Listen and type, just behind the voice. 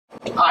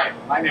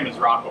My name is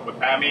Rocco.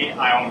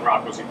 I own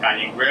Rocco's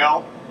Italian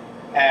Grill,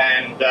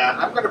 and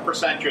I'm going to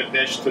present you a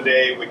dish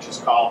today which is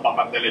called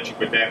Pappardelle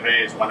Cinque.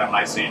 It's one of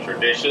my signature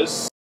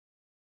dishes.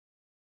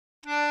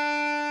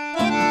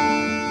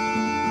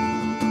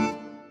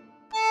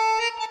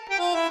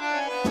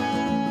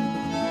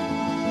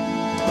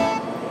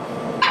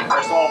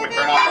 First of all, we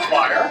turn on the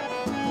fire.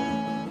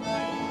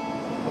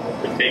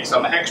 We take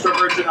some extra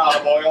virgin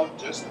olive oil,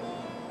 just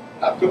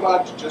not too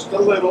much, just a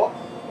little.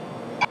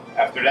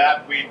 After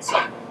that, we add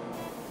some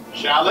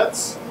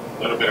shallots,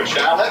 a little bit of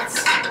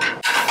shallots.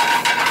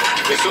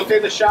 We saute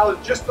the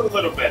shallots just a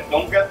little bit.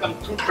 Don't get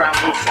them too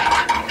translucent.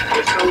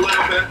 Just a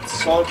little bit,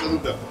 so a little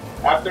bit.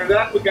 After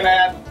that, we're gonna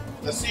add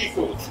the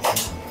seafood.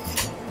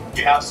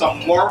 You have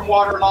some warm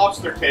water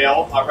lobster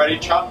tail already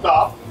chopped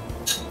up.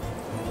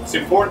 It's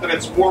important that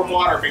it's warm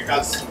water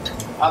because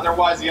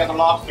otherwise the other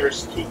lobster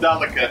is too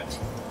delicate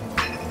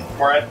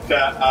for it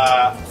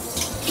to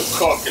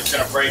cook. It's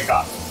gonna break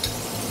up.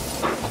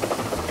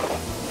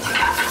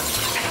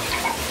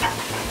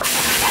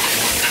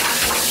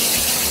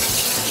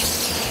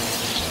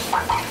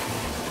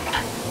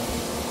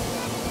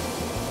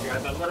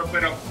 A little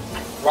bit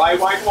of rye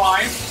white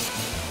wine.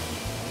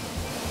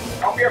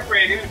 Don't be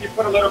afraid, even if you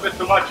put a little bit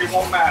too much, it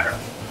won't matter.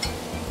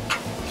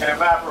 It can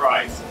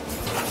evaporize.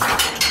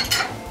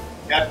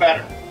 Get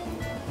better.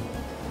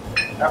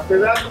 After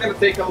that, we're going to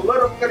take a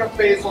little bit of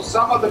basil,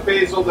 some of the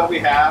basil that we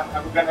have,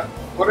 and we're going to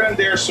put it in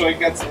there so it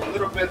gets a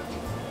little bit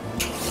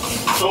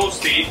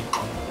toasty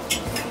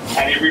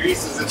and it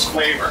releases its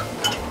flavor.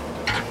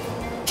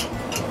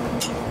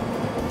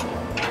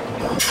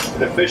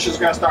 The fish is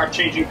going to start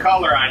changing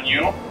color on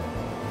you.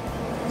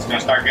 It's going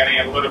to start getting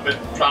a little bit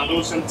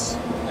translucent,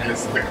 and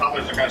the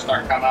colors are going to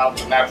start coming out.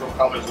 The natural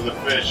colors of the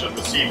fish, of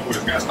the seafood,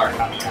 is going to start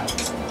coming out.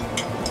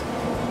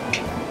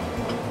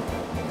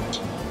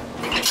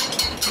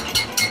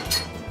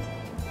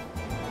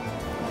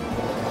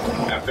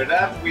 After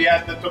that, we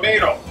add the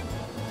tomato.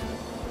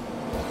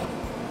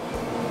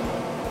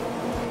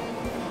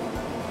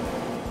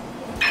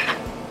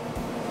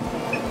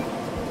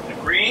 The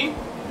cream.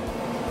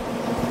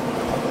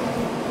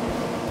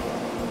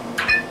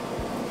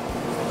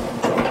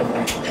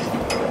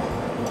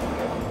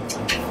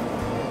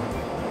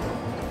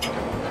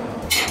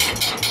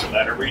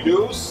 Let it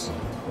reduce.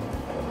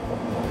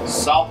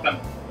 Salt and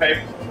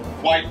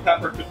white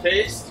pepper to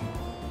taste.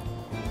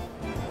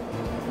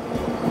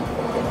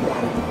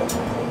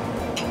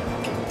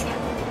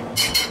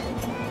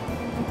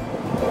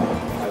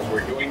 As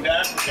we're doing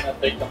that, we're going to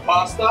take the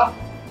pasta.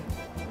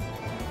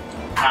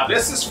 Now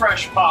this is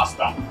fresh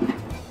pasta.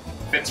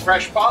 If it's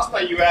fresh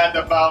pasta, you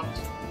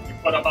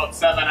put about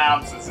 7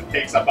 ounces. It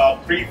takes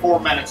about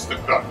 3-4 minutes to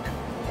cook.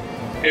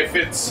 If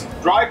it's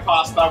dry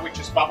pasta, which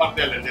is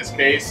pappardelle in this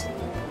case,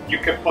 you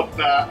can put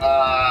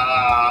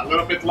a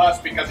little bit less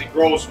because it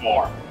grows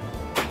more.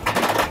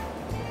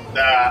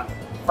 The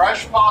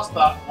fresh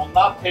pasta will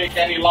not take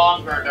any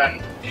longer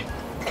than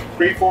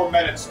 3-4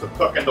 minutes to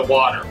cook in the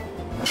water.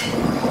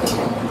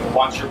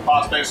 Once your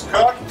pasta is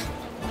cooked,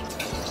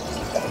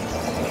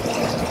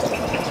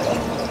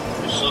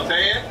 you saute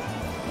it.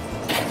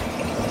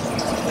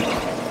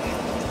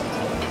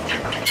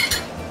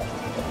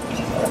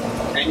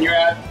 And you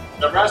add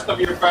the rest of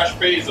your fresh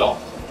basil.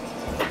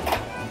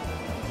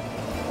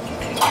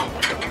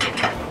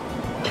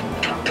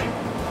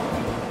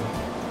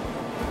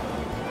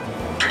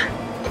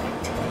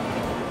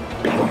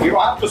 You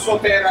don't have to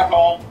saute it at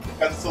home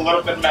because it's a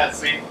little bit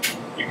messy.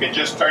 You can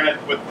just turn it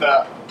with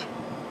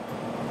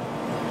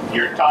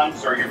your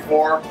tongs or your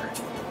fork,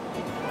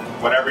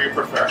 whatever you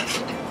prefer.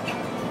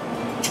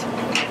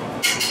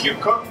 You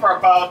cook for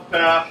about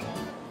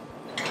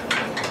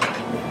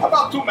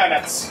 2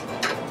 minutes,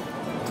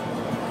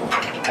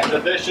 and the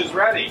dish is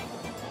ready.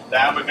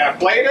 Then we're going to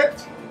plate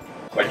it.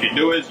 What you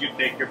do is you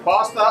take your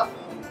pasta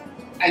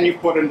and you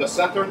put it in the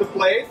center of the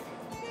plate.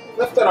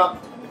 Lift it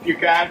up if you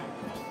can.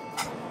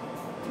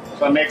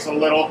 So it makes a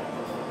little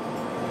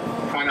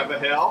kind of a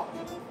hill.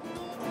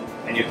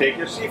 And you take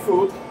your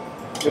seafood,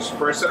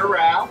 disperse it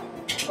around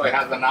so it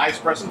has a nice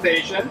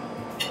presentation.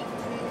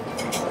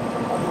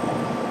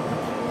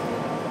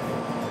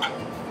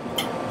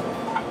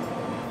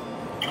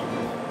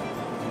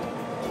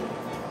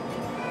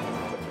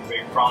 Put the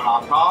big prawn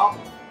on top.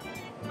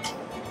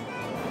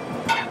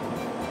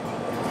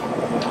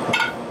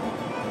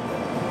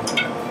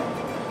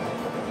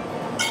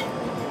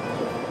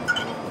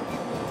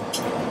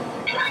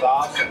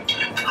 Sauce and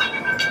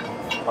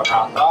put it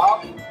on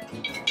top.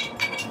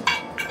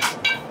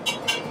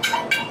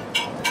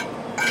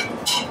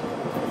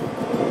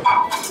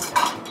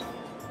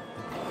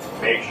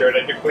 Make sure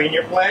that you clean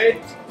your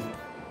plate.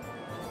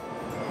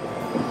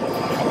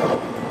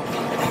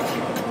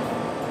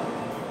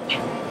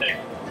 Take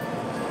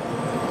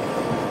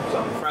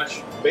some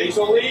fresh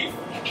basil leaf,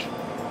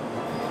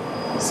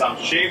 some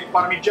shaved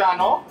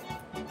Parmigiano.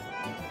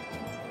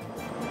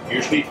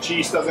 Usually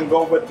cheese doesn't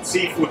go with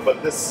seafood,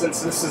 but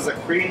since this is a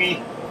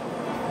creamy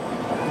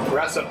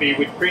recipe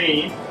with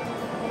cream,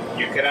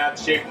 you can add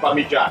shaved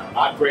Parmigiano,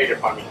 not grated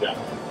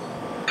Parmigiano.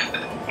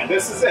 And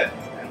this is it.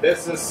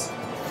 This is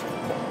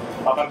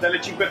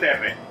Pappardelle Cinque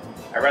Terre,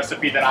 a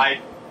recipe that I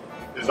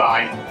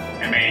designed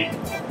and made.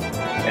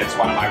 It's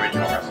one of my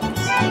original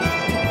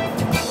recipes.